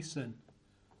Sin.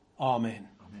 Amen.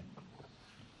 Amen.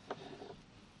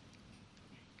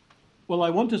 Well, I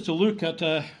want us to look at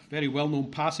a very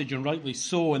well-known passage, and rightly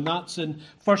so, and that's in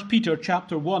 1 Peter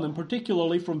chapter 1, and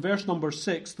particularly from verse number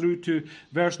 6 through to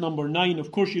verse number 9.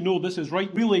 Of course, you know this is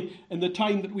right. Really, in the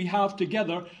time that we have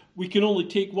together, we can only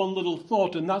take one little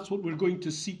thought, and that's what we're going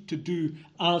to seek to do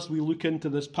as we look into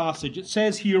this passage. It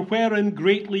says here, "Wherein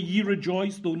greatly ye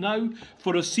rejoice, though now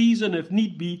for a season, if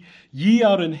need be, ye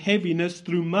are in heaviness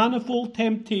through manifold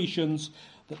temptations,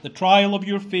 that the trial of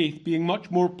your faith, being much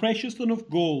more precious than of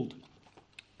gold,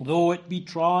 though it be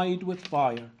tried with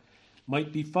fire,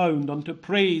 might be found unto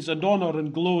praise and honour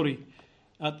and glory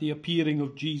at the appearing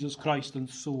of Jesus Christ," and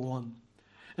so on.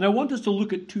 And I want us to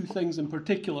look at two things in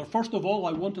particular. First of all,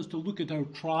 I want us to look at our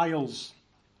trials.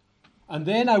 And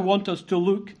then I want us to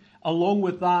look, along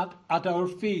with that, at our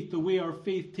faith, the way our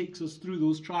faith takes us through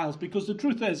those trials. Because the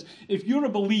truth is, if you're a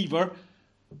believer,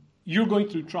 you're going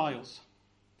through trials.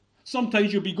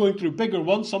 Sometimes you'll be going through bigger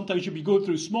ones, sometimes you'll be going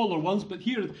through smaller ones, but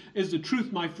here is the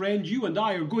truth, my friend. You and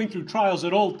I are going through trials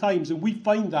at all times, and we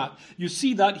find that. You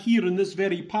see that here in this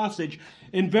very passage.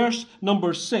 In verse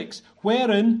number 6,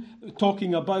 wherein,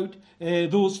 talking about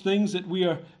those things that we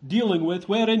are dealing with,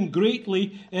 "Wherein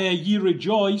greatly ye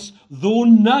rejoice, though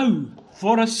now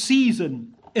for a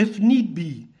season, if need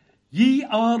be, ye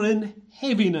are in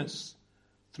heaviness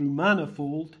through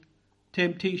manifold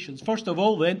temptations." First of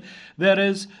all, then, there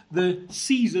is the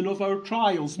season of our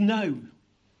trials now.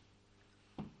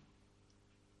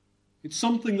 It's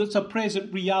something that's a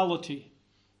present reality.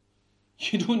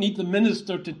 You don't need the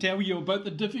minister to tell you about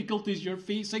the difficulties you're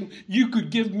facing. You could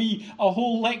give me a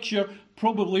whole lecture,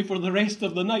 probably for the rest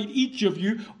of the night, each of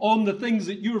you, on the things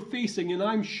that you're facing, and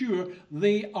I'm sure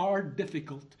they are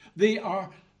difficult. They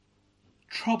are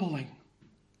troubling.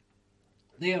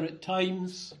 They are at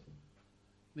times,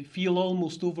 they feel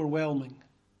almost overwhelming.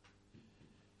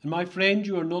 And my friend,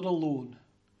 you are not alone,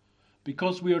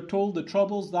 because we are told the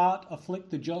troubles that afflict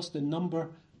the just in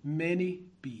number many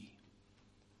be.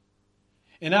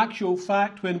 In actual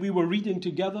fact, when we were reading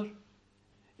together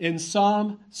in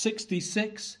Psalm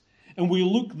 66, and we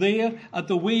look there at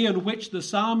the way in which the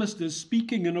psalmist is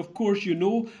speaking, and of course you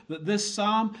know that this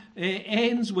psalm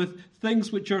ends with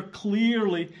things which are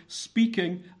clearly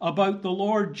speaking about the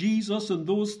Lord Jesus and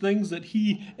those things that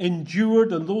he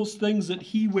endured and those things that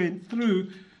he went through.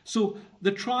 So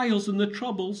the trials and the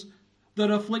troubles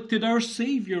that afflicted our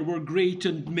Saviour were great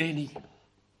and many.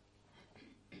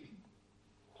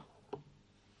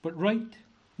 But right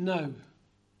now,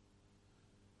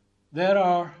 there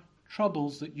are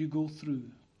troubles that you go through,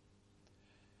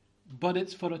 but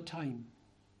it's for a time.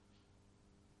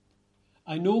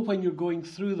 I know when you're going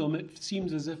through them, it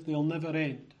seems as if they'll never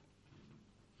end.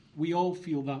 We all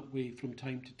feel that way from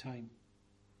time to time.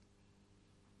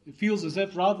 It feels as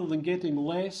if rather than getting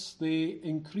less, they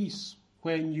increase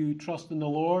when you trust in the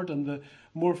Lord, and the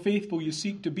more faithful you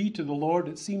seek to be to the Lord,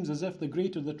 it seems as if the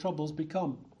greater the troubles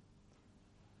become.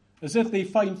 As if they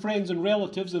find friends and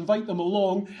relatives, invite them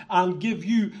along, and give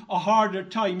you a harder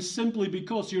time simply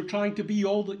because you're trying to be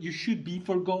all that you should be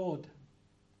for God.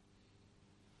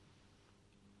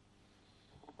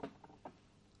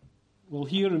 Well,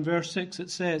 here in verse 6 it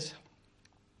says,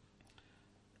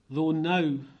 "Though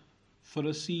now for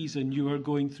a season you are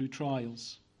going through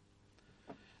trials."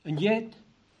 And yet,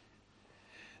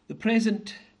 the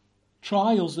present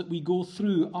trials that we go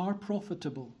through are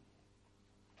profitable.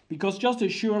 Because just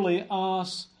as surely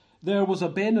as there was a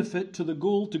benefit to the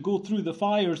gold to go through the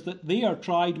fires that they are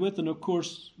tried with, and of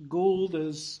course gold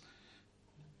is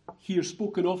here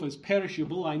spoken of as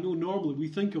perishable. I know normally we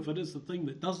think of it as the thing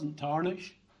that doesn't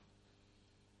tarnish,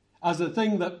 as a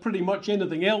thing that pretty much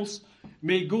anything else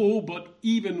may go, but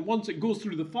even once it goes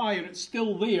through the fire, it's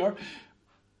still there.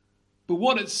 But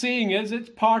what it's saying is it's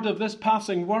part of this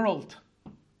passing world.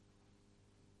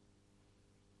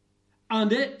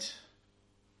 And it,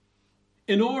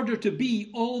 in order to be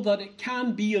all that it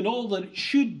can be and all that it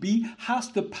should be, has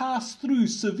to pass through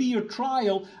severe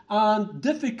trial and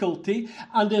difficulty.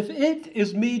 And if it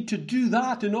is made to do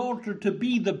that in order to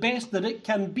be the best that it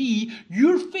can be,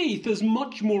 your faith is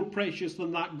much more precious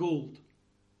than that gold.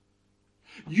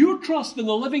 Your trust in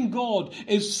the living God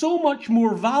is so much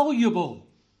more valuable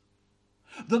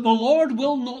that the Lord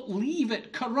will not leave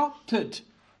it corrupted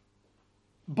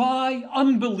by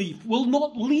unbelief, will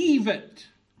not leave it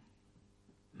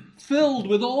filled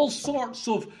with all sorts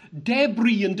of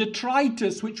debris and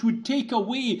detritus which would take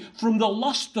away from the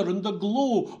luster and the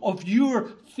glow of your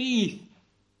faith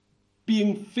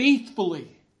being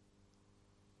faithfully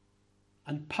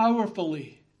and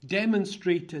powerfully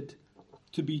demonstrated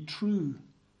to be true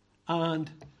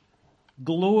and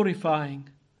glorifying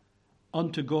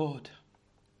unto God.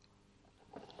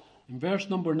 In verse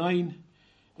number 9,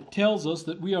 it tells us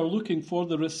that we are looking for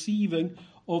the receiving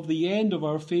of the end of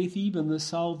our faith, even the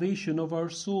salvation of our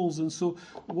souls. And so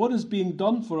what is being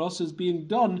done for us is being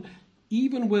done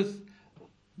even with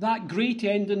that great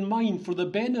end in mind, for the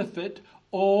benefit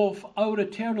of our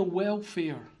eternal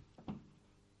welfare.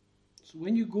 So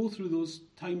when you go through those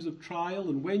times of trial,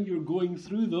 and when you're going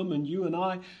through them, and you and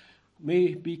I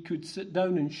maybe could sit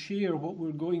down and share what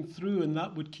we're going through, and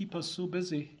that would keep us so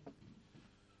busy.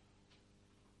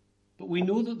 But we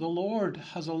know that the Lord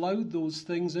has allowed those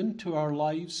things into our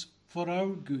lives for our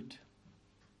good,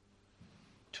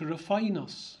 to refine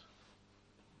us,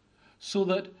 so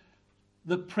that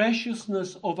the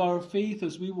preciousness of our faith,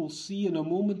 as we will see in a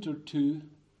moment or two,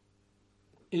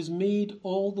 is made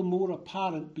all the more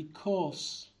apparent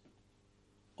because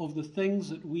of the things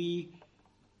that we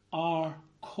are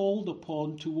called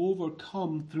upon to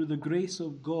overcome through the grace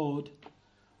of God,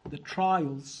 the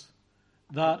trials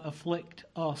that afflict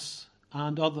us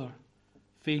and other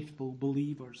faithful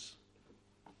believers.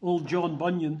 Old John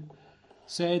Bunyan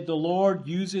said, "The Lord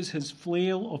uses his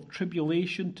flail of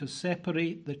tribulation to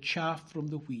separate the chaff from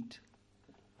the wheat."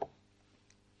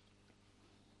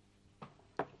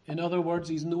 In other words,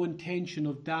 he's no intention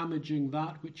of damaging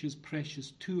that which is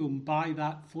precious to him by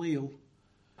that flail.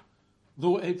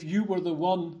 Though if you were the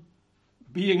one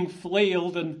being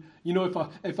flailed, and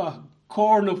if a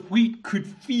corn of wheat could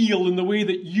feel in the way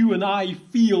that you and I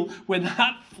feel when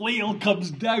that flail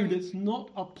comes down, it's not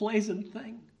a pleasant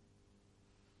thing.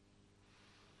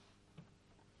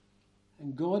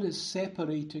 And God is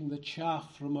separating the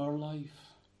chaff from our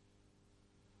life.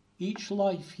 Each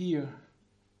life here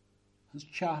has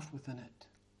chaff within it.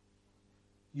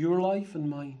 Your life and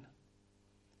mine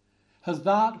has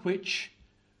that which,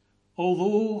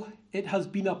 although it has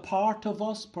been a part of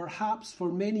us perhaps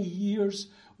for many years,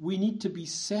 we need to be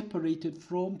separated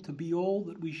from to be all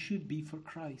that we should be for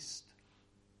Christ.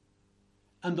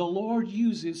 And the Lord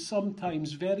uses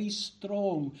sometimes very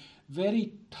strong,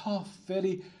 very tough,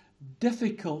 very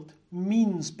difficult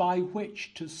means by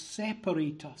which to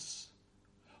separate us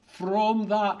from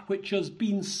that which has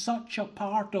been such a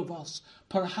part of us,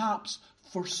 perhaps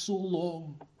for so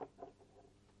long.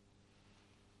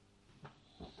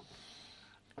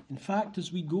 In fact,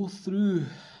 as we go through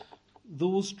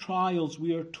those trials,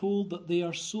 we are told that they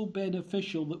are so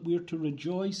beneficial that we are to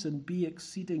rejoice and be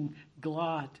exceeding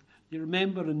glad. You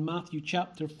remember in Matthew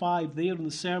chapter 5, there in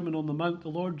the Sermon on the Mount, the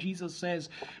Lord Jesus says,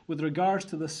 with regards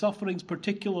to the sufferings,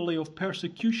 particularly of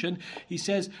persecution, he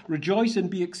says, "Rejoice and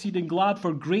be exceeding glad,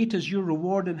 for great is your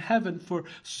reward in heaven, for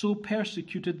so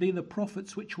persecuted they the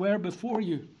prophets which were before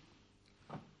you."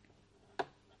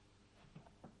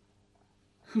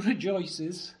 Who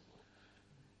rejoices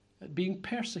at being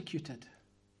persecuted?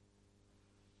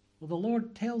 Well, the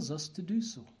Lord tells us to do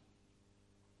so.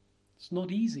 It's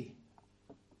not easy.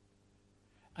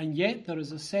 And yet there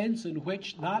is a sense in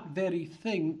which that very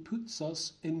thing puts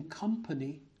us in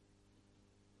company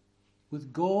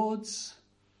with God's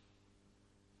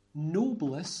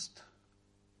noblest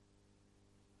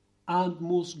and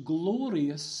most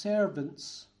glorious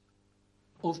servants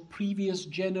of previous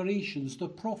generations, the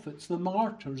prophets, the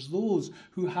martyrs, those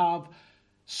who have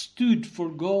stood for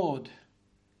God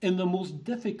in the most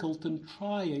difficult and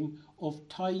trying of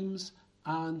times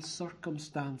and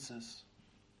circumstances.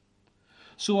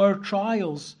 So our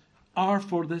trials are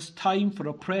for this time, for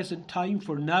a present time,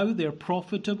 for now. They're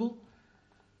profitable,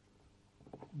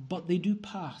 but they do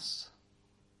pass.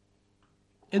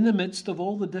 In the midst of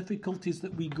all the difficulties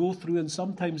that we go through, and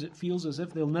sometimes it feels as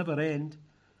if they'll never end,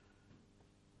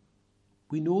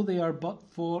 we know they are but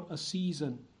for a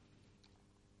season.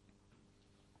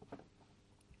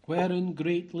 Wherein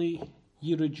greatly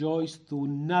ye rejoice, though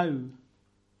now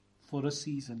for a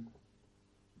season.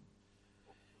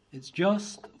 It's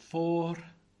just for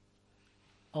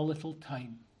a little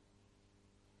time.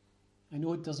 I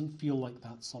know it doesn't feel like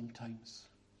that sometimes.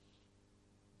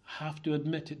 I have to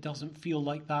admit it doesn't feel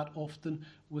like that often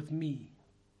with me.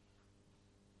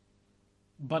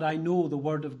 But I know the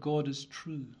Word of God is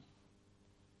true.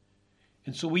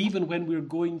 And so even when we're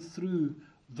going through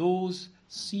those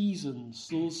seasons,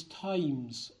 those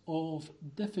times of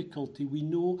difficulty, we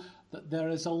know that there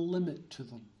is a limit to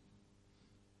them.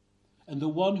 And the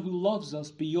one who loves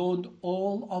us beyond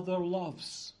all other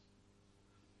loves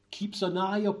keeps an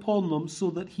eye upon them so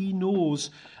that he knows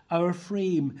our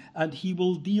frame, and he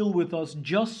will deal with us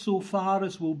just so far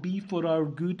as will be for our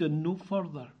good and no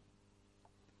further.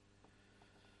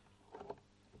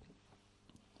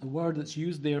 The word that's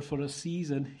used there for a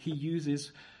season, he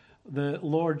uses the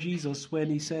Lord Jesus when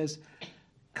he says,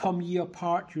 Come ye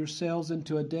apart yourselves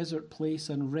into a desert place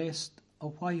and rest a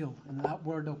while. And that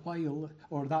word a while,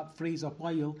 or that phrase a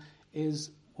while,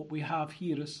 is what we have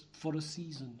here is for a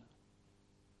season.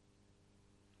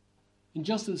 And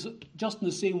just in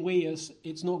the same way as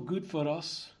it's not good for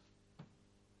us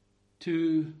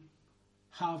to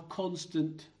have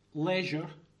constant leisure,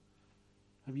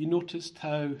 have you noticed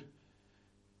how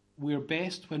we're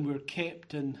best when we're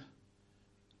kept in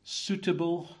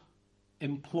suitable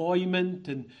employment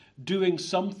and doing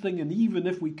something? And even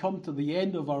if we come to the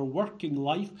end of our working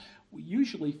life, we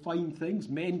usually find things.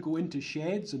 Men go into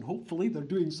sheds and hopefully they're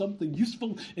doing something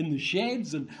useful in the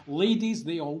sheds, and ladies,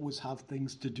 they always have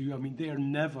things to do. I mean, they're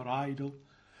never idle.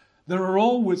 There are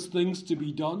always things to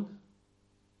be done.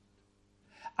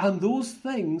 And those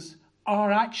things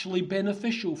are actually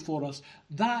beneficial for us.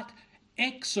 That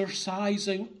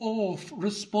exercising of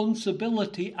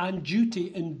responsibility and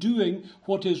duty in doing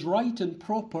what is right and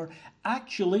proper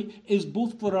actually is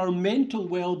both for our mental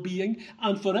well-being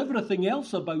and for everything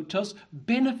else about us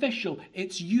beneficial.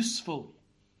 It's useful.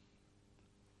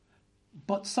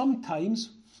 But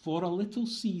sometimes, for a little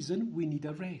season, we need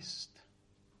a rest.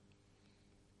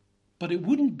 But it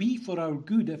wouldn't be for our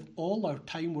good if all our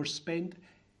time were spent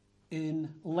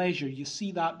in leisure. You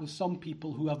see that with some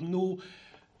people who have no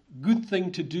good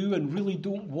thing to do and really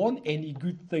don't want any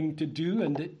good thing to do,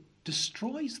 and it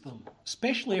destroys them.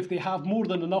 Especially if they have more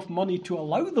than enough money to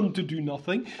allow them to do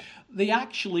nothing, they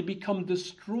actually become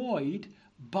destroyed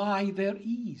by their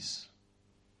ease.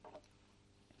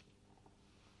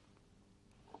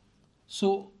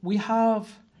 So we have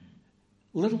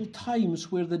little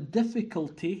times where the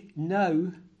difficulty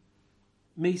now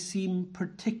may seem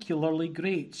particularly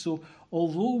great. So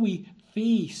although we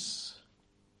face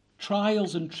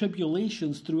trials and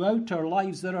tribulations throughout our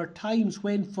lives, there are times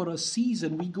when for a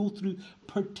season we go through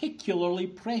particularly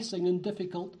pressing and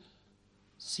difficult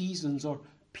seasons or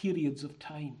periods of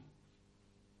time.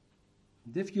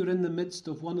 And if you're in the midst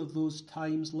of one of those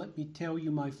times, let me tell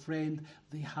you, my friend,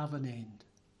 they have an end.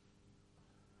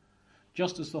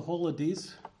 Just as the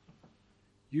holidays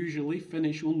usually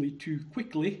finish only too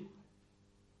quickly,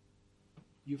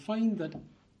 you find that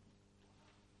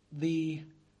the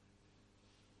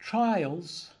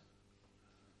trials,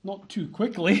 not too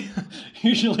quickly,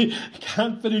 usually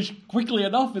can't finish quickly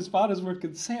enough as far as we're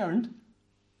concerned,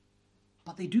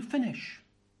 but they do finish.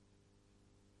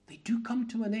 They do come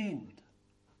to an end.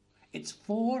 It's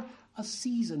for a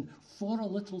season, for a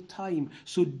little time.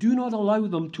 So do not allow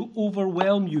them to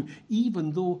overwhelm you,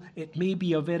 even though it may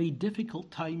be a very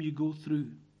difficult time you go through.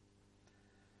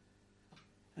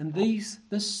 And this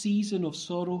season of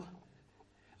sorrow,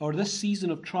 or this season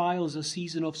of trial, is a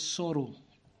season of sorrow.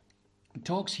 It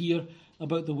talks here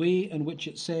about the way in which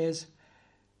it says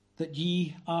that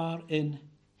ye are in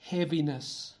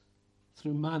heaviness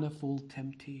through manifold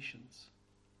temptations.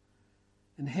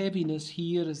 And heaviness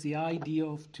here is the idea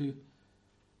of to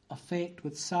affect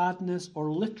with sadness,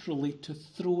 or literally to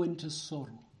throw into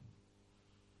sorrow.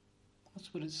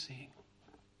 That's what it's saying.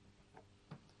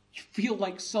 You feel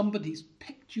like somebody's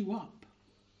picked you up,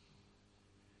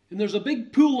 and there's a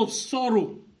big pool of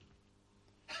sorrow,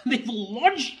 and they've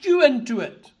launched you into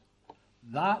it.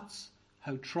 That's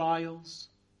how trials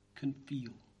can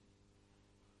feel.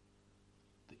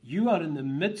 That you are in the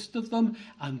midst of them,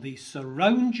 and they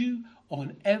surround you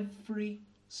on every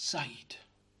side.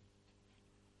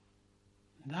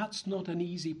 That's not an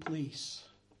easy place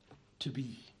to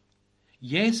be.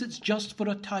 Yes, it's just for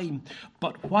a time,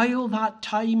 but while that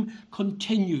time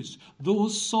continues,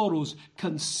 those sorrows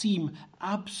can seem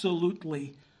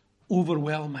absolutely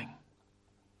overwhelming.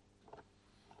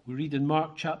 We read in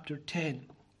Mark chapter 10,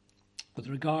 with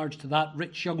regards to that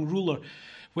rich young ruler,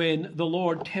 when the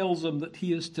Lord tells him that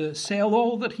he is to sell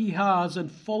all that he has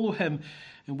and follow him.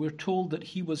 And we're told that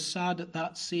he was sad at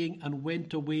that saying and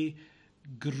went away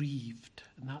grieved.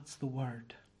 And that's the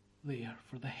word there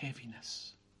for the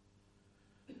heaviness.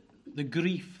 The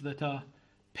grief that a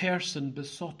person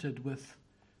besotted with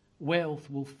wealth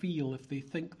will feel if they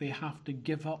think they have to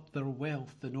give up their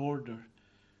wealth in order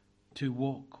to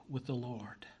walk with the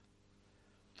Lord.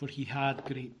 For he had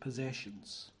great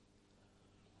possessions.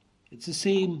 It's the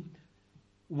same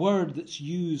word that's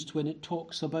used when it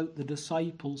talks about the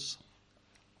disciples,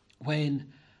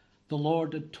 when the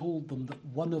Lord had told them that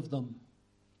one of them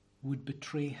would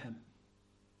betray him.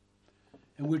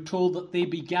 And we're told that they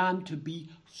began to be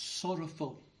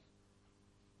sorrowful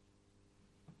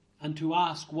and to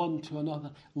ask one to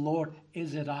another, Lord,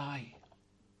 is it I?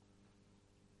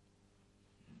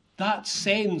 That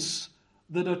sense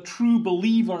that a true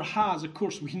believer has, of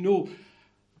course we know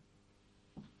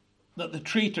that the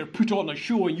traitor put on a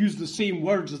show and used the same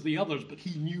words as the others, but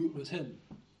he knew it was him.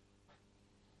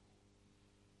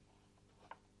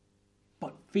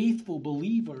 But faithful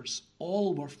believers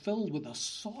all were filled with a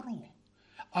sorrow,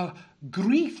 a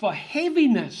grief, a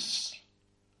heaviness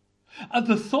at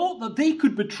the thought that they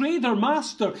could betray their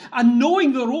master, and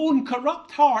knowing their own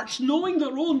corrupt hearts, knowing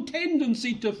their own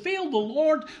tendency to fail the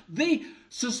Lord, they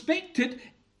suspected,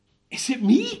 is it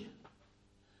me?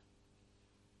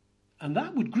 And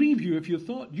that would grieve you if you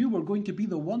thought you were going to be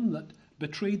the one that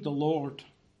betrayed the Lord.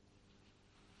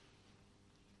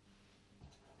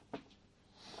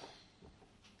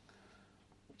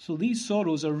 So these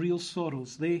sorrows are real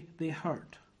sorrows. They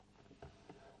hurt.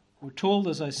 We're told,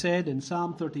 as I said, in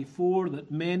Psalm 34, that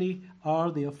many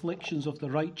are the afflictions of the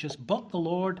righteous, but the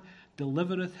Lord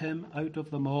delivereth him out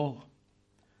of them all.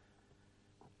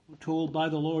 We're told by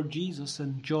the Lord Jesus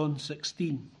in John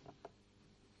 16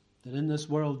 that in this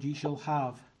world ye shall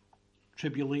have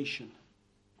tribulation.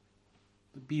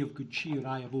 But be of good cheer,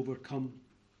 I have overcome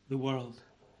the world.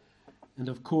 And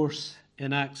of course,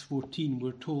 in Acts 14,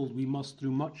 we're told we must,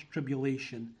 through much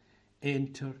tribulation,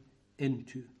 enter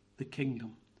into the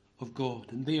kingdom of God.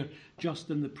 And there,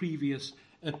 just in the previous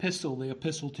epistle, the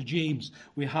epistle to James,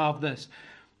 we have this: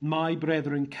 my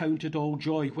brethren, count it all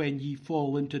joy when ye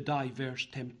fall into diverse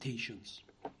temptations.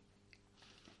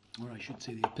 Or I should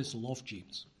say the epistle of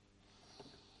James.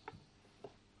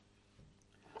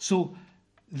 So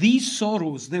these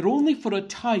sorrows, they're only for a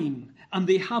time, and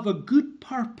they have a good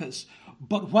purpose.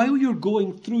 But while you're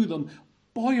going through them,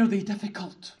 boy, are they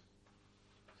difficult.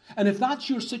 And if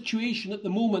that's your situation at the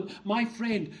moment, my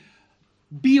friend,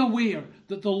 be aware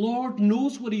that the Lord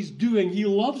knows what He's doing. He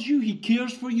loves you, He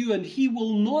cares for you, and He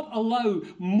will not allow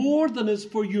more than is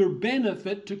for your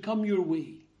benefit to come your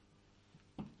way.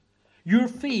 Your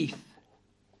faith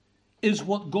is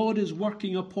what God is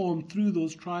working upon through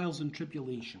those trials and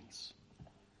tribulations.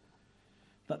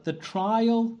 That the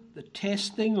trial, the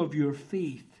testing of your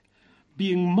faith,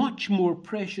 being much more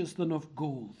precious than of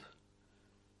gold,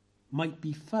 might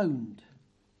be found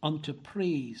unto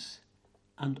praise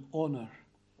and honour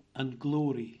and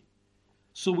glory.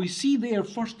 So we see there,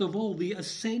 first of all, the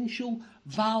essential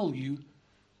value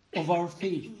of our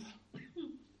faith.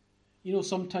 You know,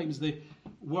 sometimes the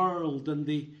world and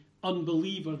the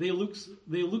unbeliever, they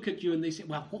look at you and they say,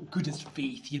 well, what good is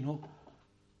faith, you know?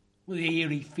 The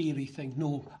airy-fairy thing.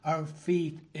 No, our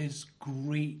faith is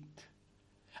great.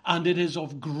 And it is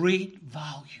of great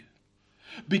value.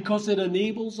 Because it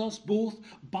enables us both,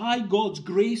 by God's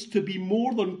grace, to be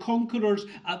more than conquerors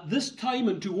at this time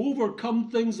and to overcome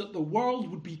things that the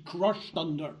world would be crushed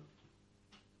under.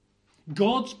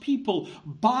 God's people,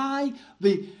 by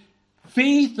the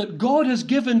faith that God has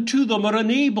given to them, are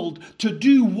enabled to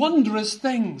do wondrous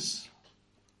things.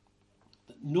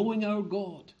 That knowing our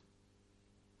God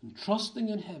and trusting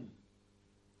in Him,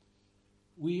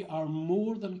 we are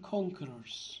more than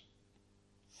conquerors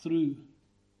through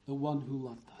the one who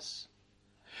loved us.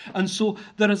 And so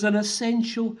there is an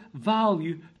essential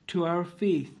value to our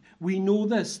faith. We know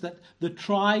this, that the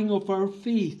trying of our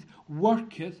faith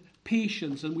worketh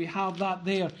patience. And we have that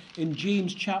there in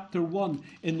James chapter 1,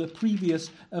 in the previous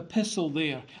epistle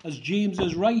there, as James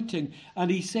is writing.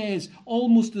 And he says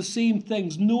almost the same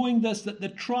things, knowing this, that the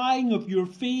trying of your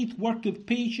faith worketh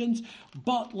patience,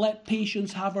 but let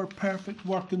patience have her perfect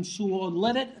work, and so on.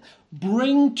 Let it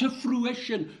bring to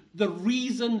fruition the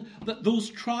reason that those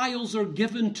trials are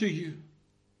given to you.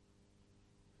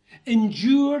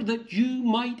 Endure that you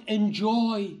might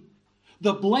enjoy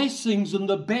the blessings and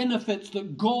the benefits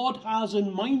that God has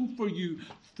in mind for you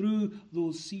through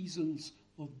those seasons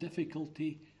of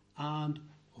difficulty and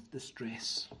of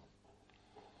distress.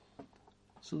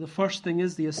 So the first thing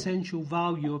is the essential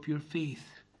value of your faith.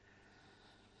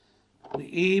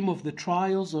 The aim of the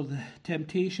trials or the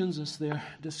temptations, as they're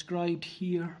described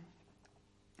here,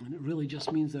 and it really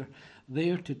just means they're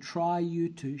there to try you,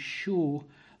 to show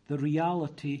the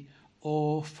reality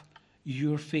of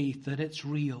your faith, that it's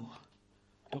real.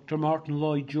 Dr. Martin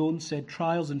Lloyd-Jones said,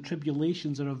 trials and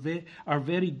tribulations are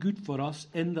very good for us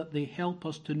in that they help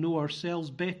us to know ourselves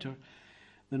better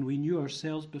than we knew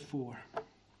ourselves before.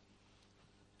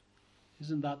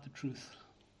 Isn't that the truth?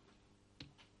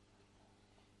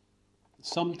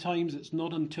 Sometimes it's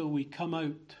not until we come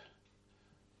out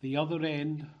the other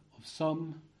end of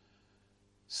some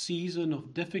season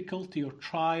of difficulty or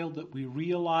trial that we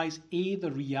realize, A,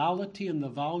 the reality and the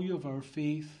value of our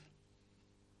faith,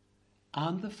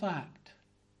 and the fact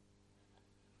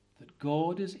that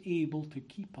God is able to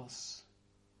keep us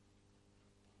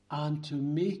and to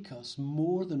make us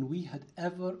more than we had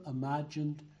ever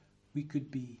imagined we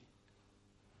could be.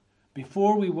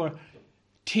 Before we were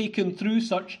taken through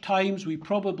such times, we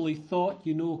probably thought,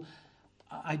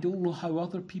 I don't know how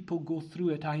other people go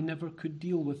through it. I never could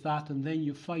deal with that. And then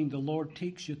you find the Lord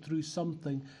takes you through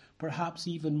something perhaps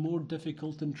even more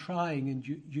difficult and trying, and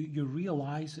you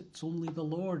realize it's only the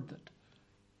Lord that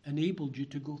enabled you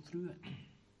to go through it.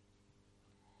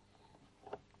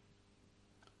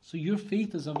 So your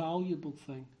faith is a valuable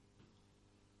thing.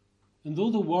 And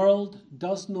though the world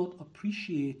does not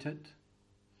appreciate it,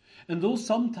 and though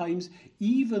sometimes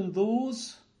even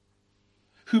those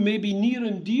who may be near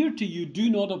and dear to you do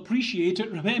not appreciate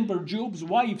it, remember Job's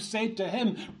wife said to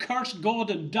him, curse God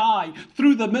and die,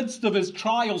 through the midst of his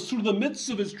trials, through the midst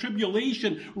of his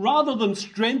tribulation, rather than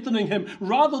strengthening him,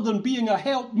 rather than being a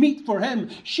helpmeet for him.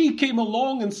 She came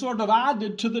along and sort of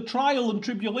added to the trial and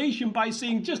tribulation by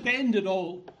saying, just end it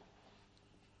all.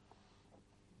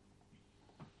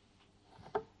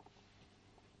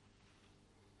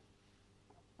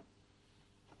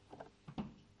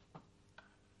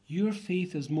 Your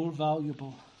faith is more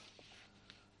valuable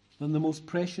than the most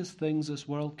precious things this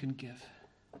world can give.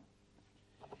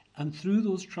 And through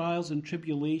those trials and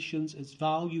tribulations, its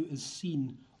value is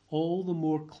seen all the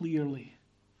more clearly.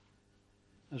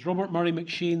 As Robert Murray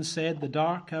McCheyne said, the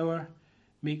dark hour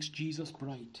makes Jesus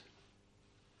bright.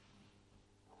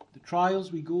 The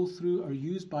trials we go through are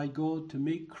used by God to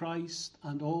make Christ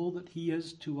and all that he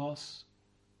is to us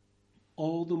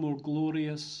all the more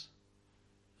glorious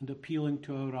and appealing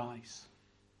to our eyes.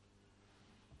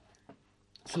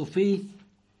 So faith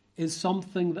is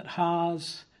something that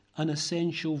has an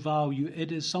essential value.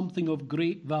 It is something of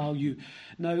great value.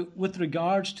 Now, with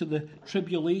regards to the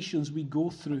tribulations we go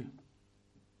through,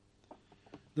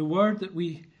 the word that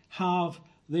we have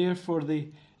there for the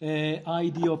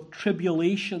idea of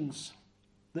tribulations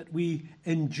that we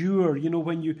endure,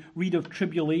 when you read of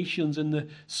tribulations in the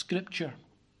Scripture,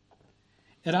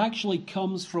 it actually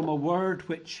comes from a word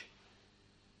which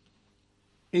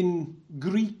in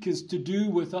Greek is to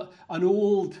do with an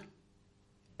old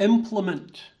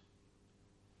implement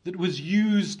that was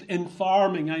used in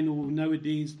farming. I know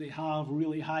nowadays they have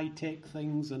really high-tech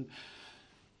things and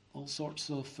all sorts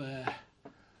of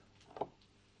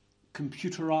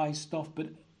computerized stuff, but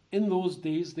in those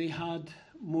days they had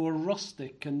more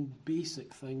rustic and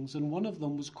basic things, and one of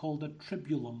them was called a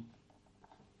tribulum.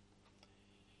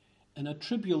 And a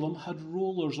tribulum had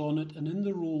rollers on it, and in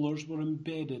the rollers were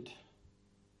embedded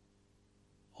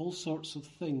all sorts of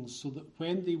things, so that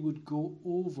when they would go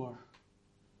over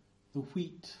the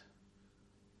wheat,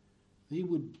 they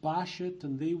would bash it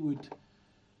and they would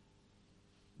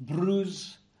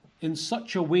bruise in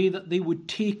such a way that they would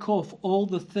take off all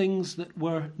the things that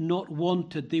were not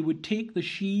wanted. They would take the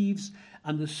sheaves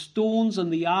and the stones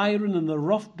and the iron and the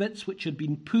rough bits which had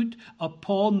been put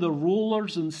upon the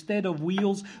rollers instead of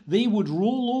wheels. They would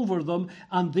roll over them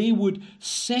and they would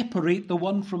separate the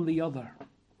one from the other.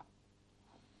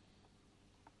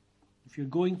 If you're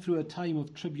going through a time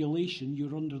of tribulation,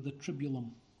 you're under the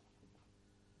tribulum.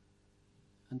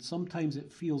 And sometimes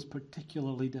it feels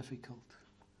particularly difficult,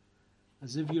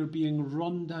 as if you're being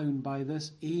run down by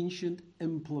this ancient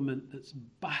implement that's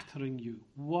battering you,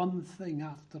 one thing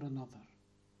after another.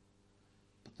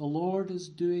 But the Lord is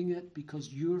doing it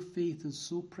because your faith is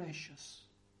so precious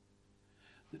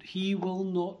that he will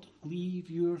not leave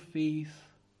your faith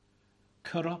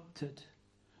corrupted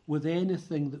with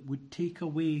anything that would take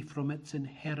away from its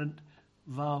inherent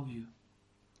value.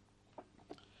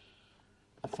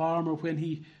 The farmer, when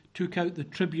he took out the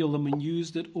tribulum and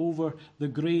used it over the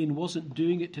grain, wasn't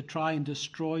doing it to try and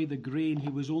destroy the grain. He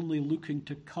was only looking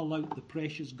to cull out the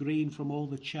precious grain from all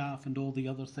the chaff and all the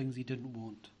other things he didn't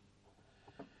want.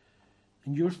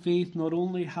 And your faith not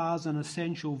only has an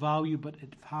essential value, but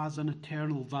it has an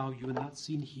eternal value, and that's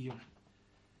seen here.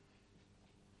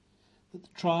 That the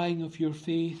trying of your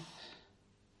faith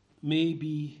may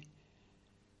be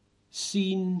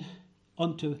seen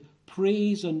unto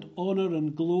praise and honour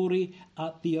and glory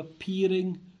at the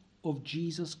appearing of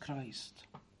Jesus Christ.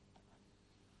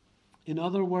 In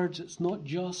other words, it's not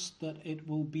just that it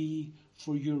will be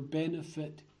for your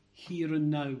benefit here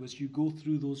and now as you go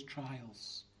through those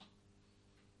trials,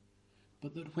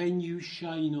 but that when you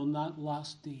shine on that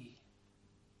last day,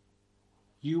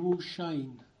 you will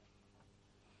shine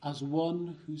as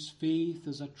one whose faith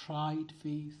is a tried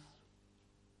faith,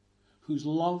 whose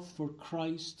love for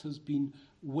Christ has been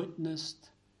witnessed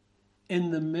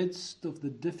in the midst of the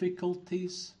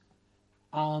difficulties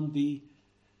and the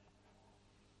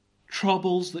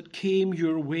troubles that came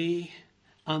your way,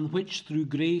 and which through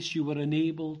grace you were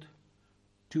enabled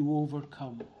to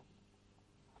overcome.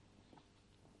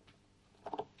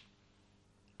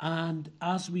 And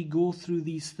as we go through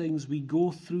these things, we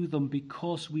go through them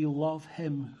because we love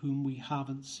him whom we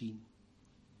haven't seen.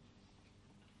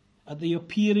 At the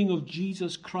appearing of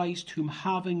Jesus Christ, whom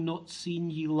having not seen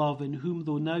ye love, in whom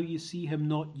though now ye see him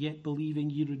not, yet believing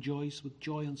ye rejoice with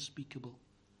joy unspeakable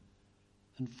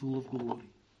and full of glory.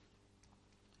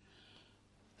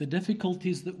 The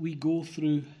difficulties that we go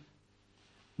through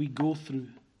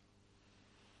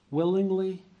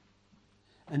willingly,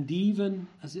 and even,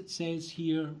 as it says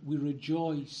here, we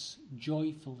rejoice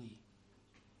joyfully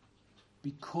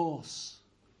because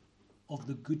of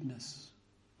the goodness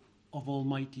of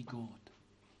Almighty God.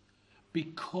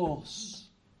 Because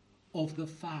of the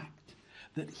fact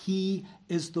that he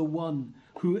is the one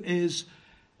who is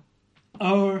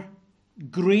our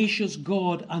gracious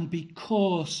God, and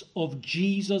because of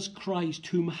Jesus Christ,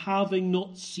 whom having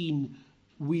not seen,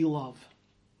 we love.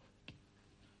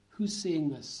 Who's saying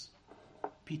this?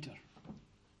 Peter.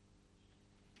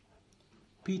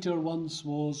 Peter once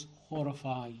was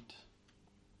horrified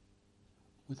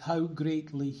with how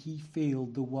greatly he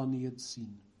failed the one he had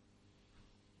seen.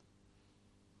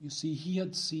 You see, he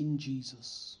had seen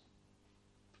Jesus.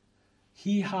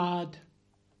 He had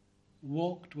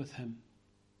walked with him,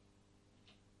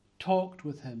 talked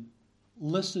with him,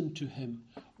 listened to him,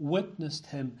 witnessed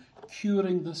him,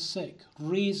 curing the sick,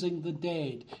 raising the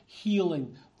dead,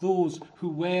 healing those who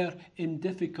were in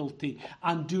difficulty,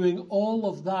 and doing all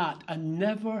of that and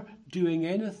never doing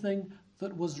anything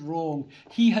that was wrong.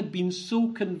 He had been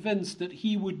so convinced that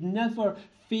he would never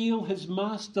fail his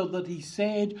master that he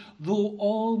said, though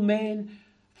all men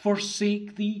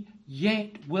forsake thee,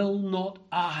 yet will not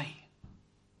I.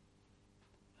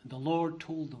 And the Lord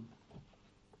told him,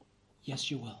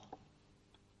 yes, you will.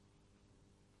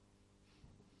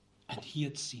 And he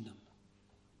had seen him.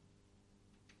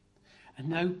 And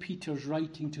now Peter's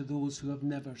writing to those who have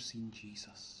never seen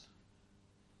Jesus.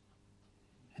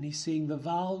 And he's saying the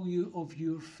value of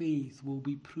your faith will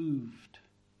be proved,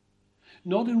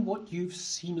 not in what you've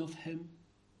seen of him,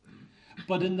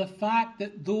 but in the fact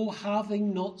that though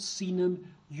having not seen him,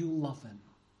 you love him.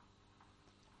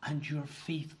 And you're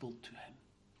faithful to him.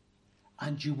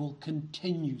 And you will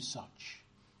continue such,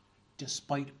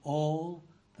 despite all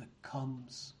that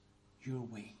comes your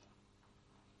way.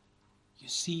 You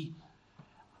see,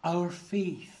 our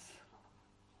faith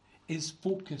is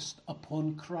focused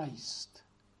upon Christ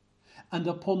and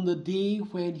upon the day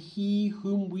when he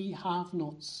whom we have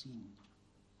not seen,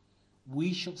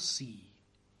 we shall see,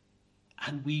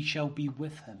 and we shall be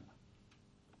with him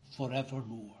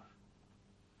forevermore.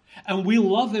 And we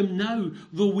love him now,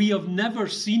 though we have never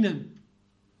seen him.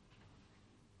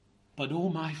 But, oh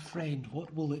my friend,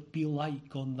 what will it be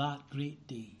like on that great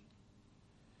day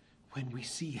when we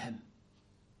see him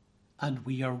and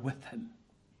we are with him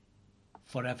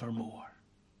forevermore?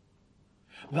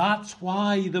 That's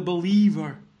why the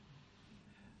believer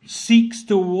seeks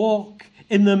to walk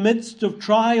in the midst of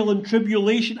trial and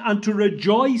tribulation and to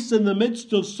rejoice in the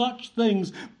midst of such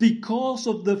things because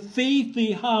of the faith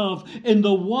they have in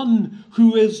the one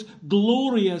who is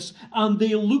glorious, and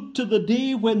they look to the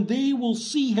day when they will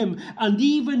see him, and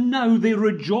even now they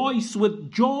rejoice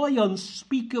with joy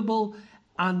unspeakable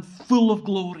and full of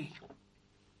glory.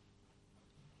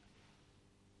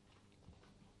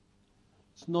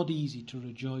 It's not easy to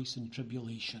rejoice in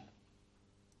tribulation.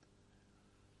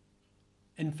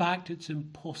 In fact, it's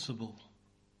impossible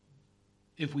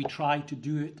if we try to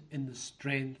do it in the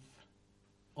strength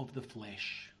of the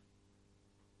flesh.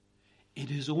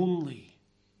 It is only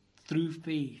through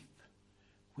faith,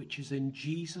 which is in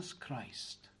Jesus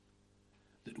Christ,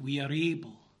 that we are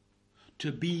able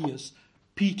to be, as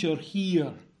Peter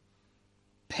here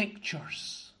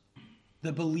pictures,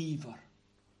 the believer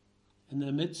in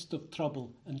the midst of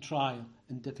trouble and trial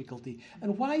and difficulty.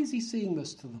 And why is he saying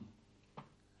this to them?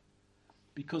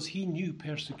 Because he knew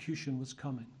persecution was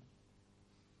coming.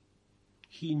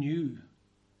 He knew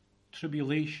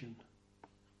tribulation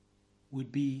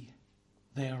would be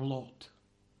their lot.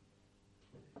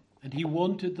 And he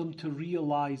wanted them to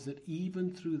realize that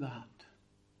even through that,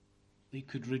 they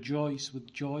could rejoice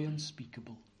with joy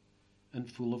unspeakable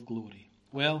and full of glory.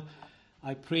 Well,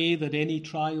 I pray that any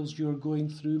trials you're going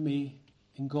through may,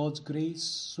 in God's grace,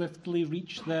 swiftly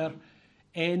reach their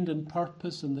end and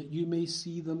purpose, and that you may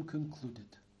see them concluded.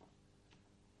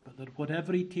 But that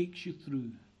whatever he takes you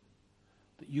through,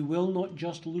 that you will not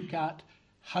just look at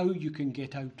how you can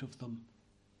get out of them,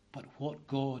 but what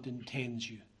God intends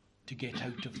you to get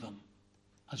out of them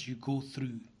as you go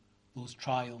through those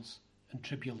trials and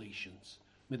tribulations.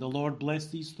 May the Lord bless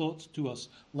these thoughts to us.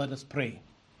 Let us pray.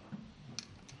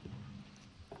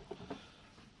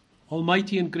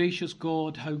 Almighty and gracious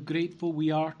God, how grateful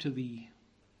we are to thee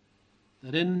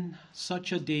that in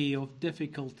such a day of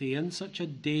difficulty, in such a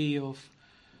day of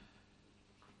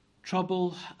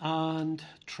trouble and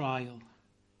trial,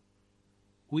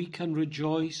 we can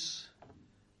rejoice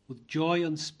with joy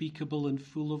unspeakable and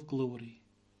full of glory,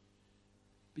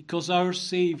 because our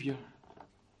Saviour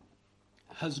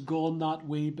has gone that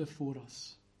way before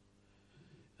us.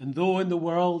 And though in the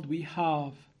world we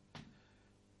have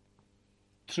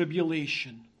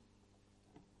tribulation,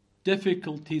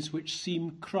 difficulties which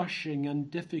seem crushing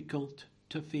and difficult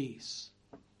to face,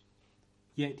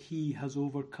 yet he has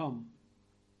overcome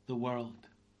the world.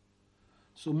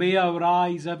 So may our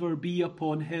eyes ever be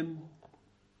upon him.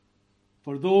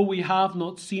 For though we have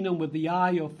not seen him with the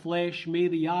eye of flesh, may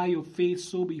the eye of faith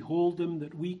so behold him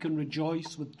that we can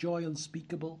rejoice with joy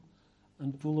unspeakable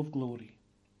and full of glory.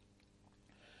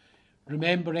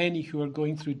 Remember any who are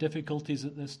going through difficulties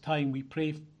at this time. We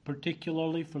pray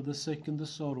particularly for the sick and the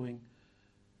sorrowing,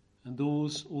 and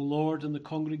those, O Lord, in the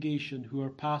congregation who are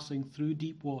passing through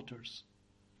deep waters.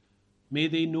 May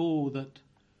they know that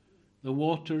the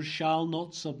waters shall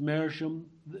not submerge them,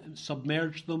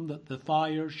 that the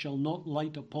fire shall not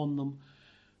light upon them,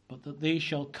 but that they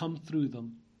shall come through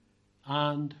them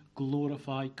and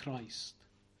glorify Christ.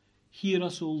 Hear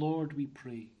us, O Lord, we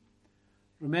pray.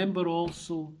 Remember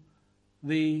also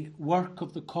the work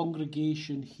of the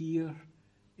congregation here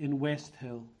in West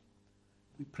Hill.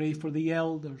 We pray for the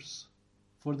elders,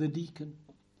 for the deacon,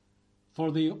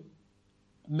 for the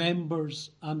members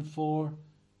and for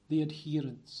the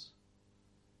adherents.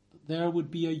 That there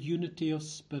would be a unity of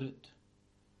spirit,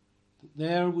 that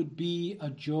there would be a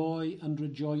joy and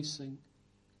rejoicing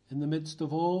in the midst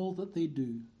of all that they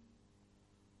do,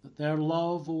 that their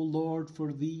love, O Lord,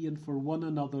 for thee and for one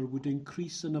another would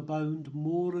increase and abound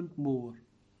more and more,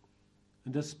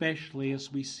 and especially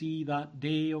as we see that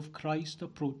day of Christ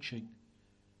approaching,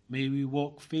 may we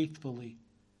walk faithfully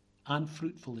and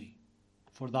fruitfully.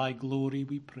 For thy glory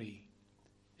we pray.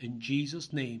 In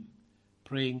Jesus' name,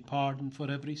 praying pardon for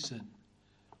every sin.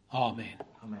 Amen.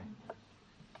 Amen.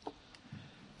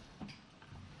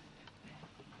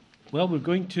 Well, we're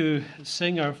going to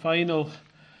sing our final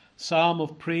psalm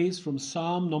of praise from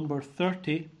Psalm number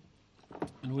 30.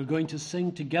 And we're going to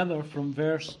sing together from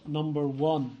verse number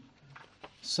 1.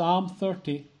 Psalm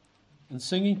 30. And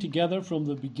singing together from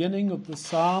the beginning of the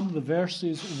psalm, the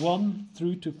verses 1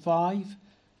 through to 5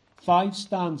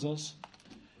 stanzas.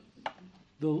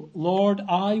 The Lord,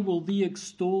 I will thee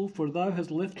extol, for thou hast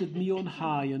lifted me on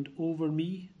high, and over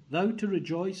me thou to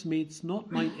rejoice madest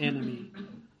not mine enemy.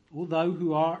 O thou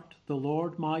who art the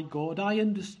Lord my God, I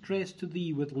in distress to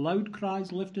thee with loud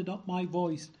cries lifted up my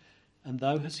voice, and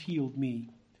thou hast healed me.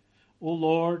 O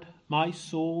Lord, my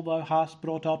soul thou hast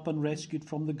brought up and rescued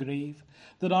from the grave,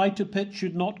 that I to pit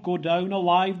should not go down,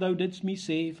 alive thou didst me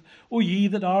save. O ye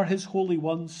that are his holy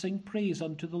ones, sing praise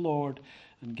unto the Lord,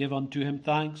 and give unto him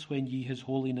thanks when ye his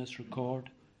holiness record.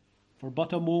 For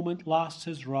but a moment lasts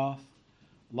his wrath,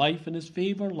 life in his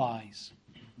favour lies.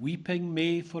 Weeping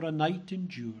may for a night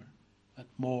endure, at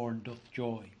morn doth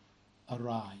joy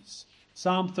arise.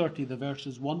 Psalm 30, the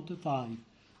verses 1 to 5,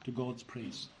 to God's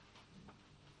praise.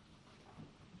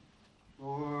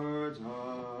 Lord,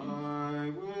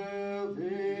 I will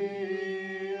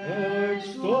thee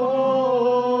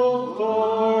Extol,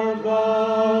 for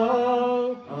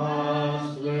thou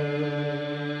hast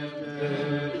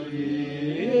lifted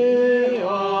me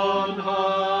on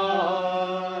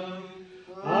high,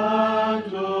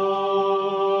 and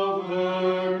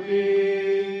over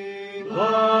me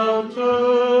thou to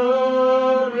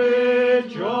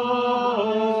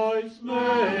rejoice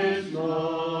mayst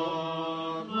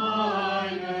not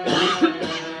mine enemy.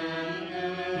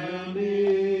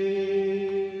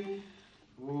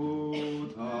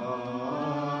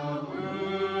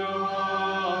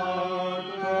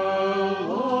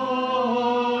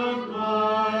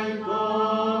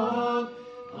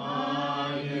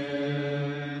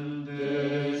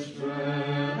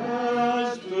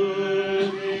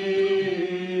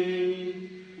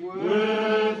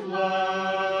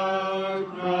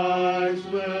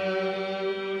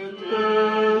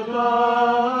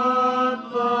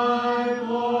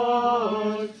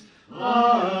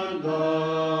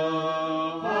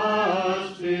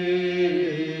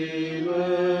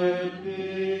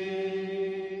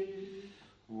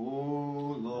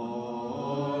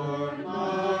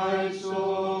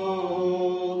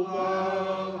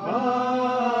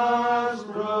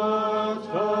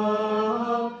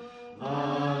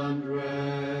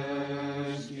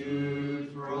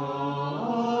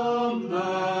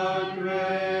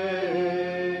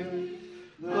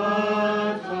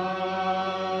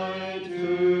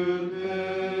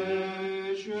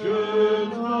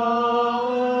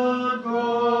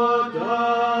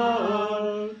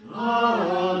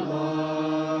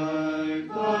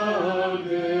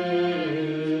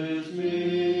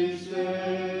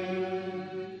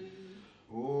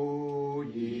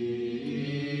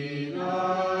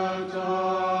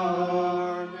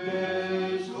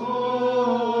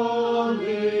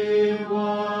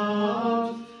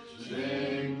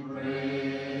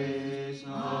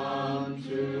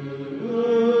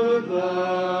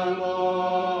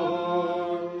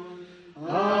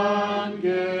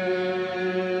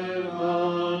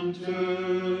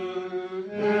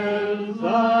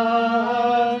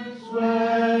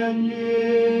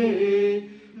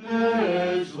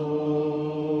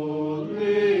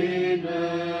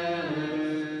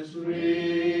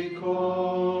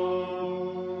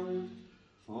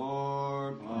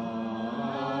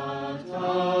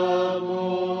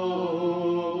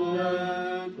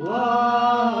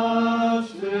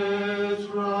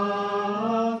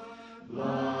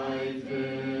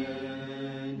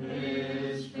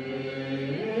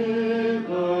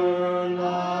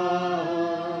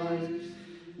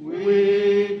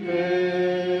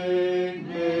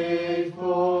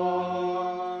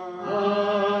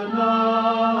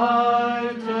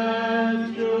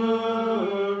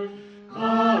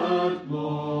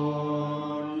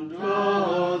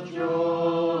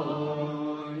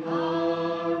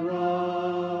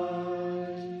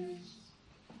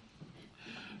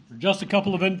 Just a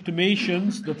couple of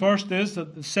intimations. The first is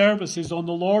that the services on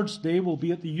the Lord's Day will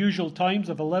be at the usual times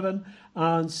of 11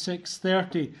 and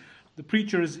 6:30. The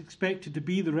preacher is expected to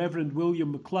be the Reverend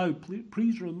William MacLeod.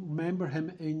 Please remember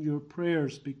him in your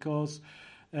prayers, because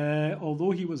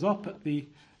although he was up at the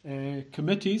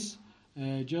committees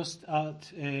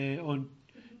on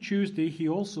Tuesday, he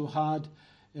also had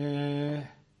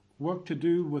work to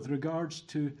do with regards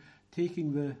to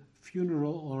taking the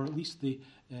funeral, or at least the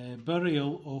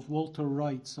burial of Walter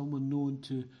Wright, someone known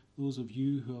to those of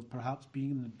you who have perhaps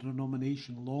been in the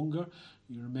denomination longer.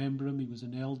 You remember him. He was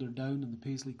an elder down in the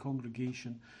Paisley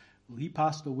congregation. Well, he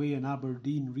passed away in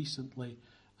Aberdeen recently,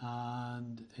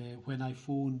 and when I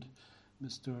phoned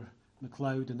Mr.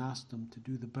 MacLeod and asked him to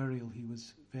do the burial, he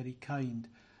was very kind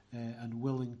and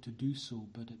willing to do so,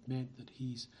 but it meant that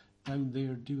he's down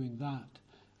there doing that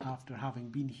after having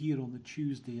been here on the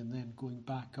Tuesday and then going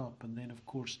back up, and then of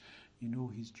course you know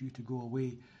he's due to go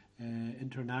away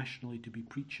internationally to be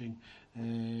preaching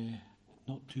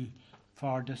not too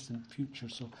far distant future.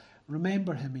 So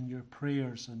remember him in your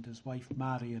prayers, and his wife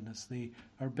Marion, as they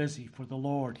are busy for the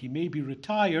Lord. He may be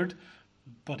retired,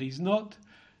 but he's not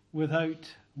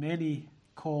without many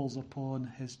calls upon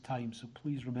his time, so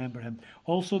please remember him.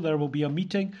 Also, there will be a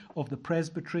meeting of the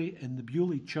presbytery in the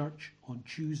Bewley Church on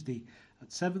Tuesday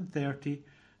at 7:30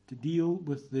 to deal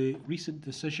with the recent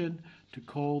decision to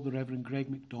call the Reverend Greg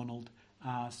MacDonald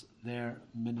as their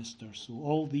minister. So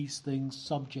all these things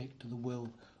subject to the will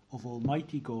of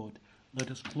Almighty God. Let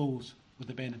us close with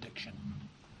the benediction.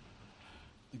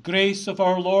 The grace of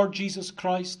our Lord Jesus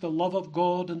Christ, the love of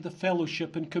God, and the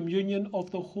fellowship and communion of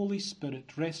the Holy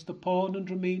Spirit rest upon and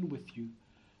remain with you,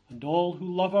 and all who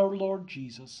love our Lord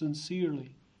Jesus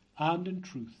sincerely and in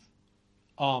truth.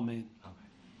 Amen. Amen.